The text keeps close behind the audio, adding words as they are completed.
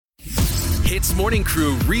HITZ Morning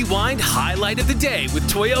Crew Rewind Highlight of the Day with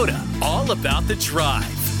Toyota. All about the drive.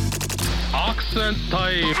 Accent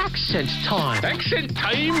time. Accent time. Accent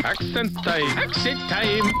time. Accent time. Accent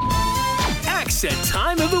time. Accent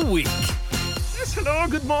time of the week. Yes, hello,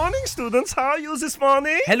 good morning, students. How are you this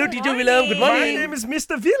morning? Hello, Teacher Willem. Good morning. My name is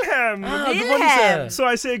Mr. Wilhelm. Good morning, sir. So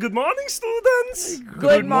I say good morning, students.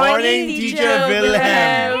 Good morning, Teacher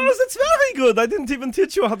Wilhelm. Oh, that's very good. I didn't even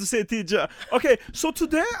teach you how to say teacher. Okay, so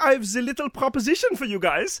today I have the little proposition for you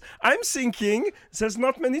guys. I'm thinking there's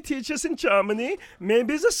not many teachers in Germany.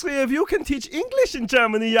 Maybe the three of you can teach English in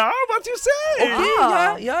Germany, yeah? What do you say?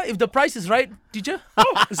 Okay, yeah. If the price is right, teacher.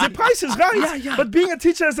 Oh, the price is right. Yeah. But being a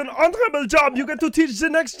teacher is an honorable job. You get to teach the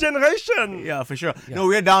next generation. Yeah, for sure. No,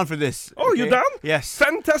 we're down for this. Oh, okay? you down? Yes.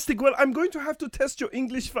 Fantastic. Well, I'm going to have to test your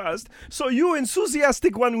English first. So you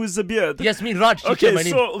enthusiastic one with the beard. Yes, me Raj, teacher. Okay, My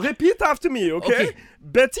name. so repeat after me, okay?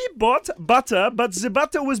 Betty bought butter, but the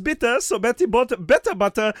butter was bitter, so Betty bought better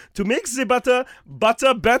butter to make the butter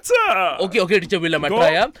better. Okay, teacher Willem. I Go.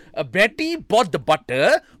 try. Betty bought the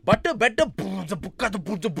butter better.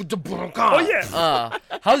 Oh, yeah.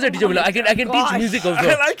 How's that, teacher Willem? I can teach music also.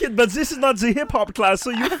 I like it, but this is not the hip-hop class, so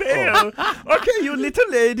you fail. Okay, you little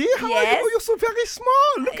lady. How are you? Oh, you're so very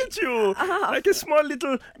small. Look at you. Like a small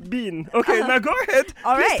little bean. Okay, now go ahead.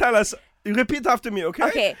 All Please right. tell us. You repeat after me, okay?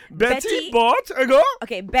 Okay, Betty Betty- bought... Go.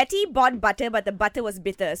 Okay, Betty bought butter, but the butter was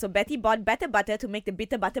bitter. So Betty bought better butter to make the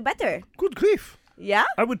bitter butter better. Good grief. Yeah?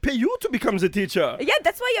 I would pay you to become the teacher. Yeah,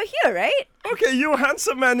 that's why you're here, right? Okay, you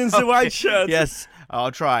handsome man in the white shirt. Yes,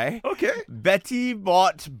 I'll try. Okay. Betty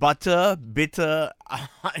bought butter, bitter.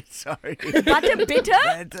 Sorry. Butter bitter?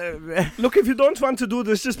 Better. Look, if you don't want to do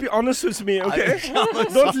this, just be honest with me, okay?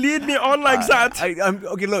 Don't lead me on like that. I'm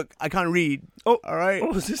okay. Look, I can't read. Oh, all right.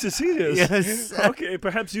 Oh, this is serious. Yes. Okay,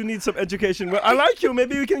 perhaps you need some education. Well, I like you.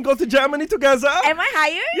 Maybe we can go to Germany together. Am I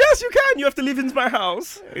hired? Yes, you can. You have to live in my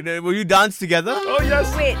house. Will you dance together? Oh,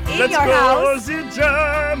 yes. Wait, in Let's your go house? the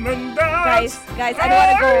German dance. Guys, I don't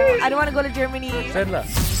want to go. I don't want to go to Germany. Sandla.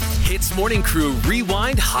 HITZ Morning Crew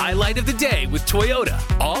Rewind Highlight of the Day with Toyota.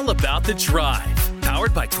 All about the drive.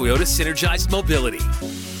 Powered by Toyota Synergized Mobility.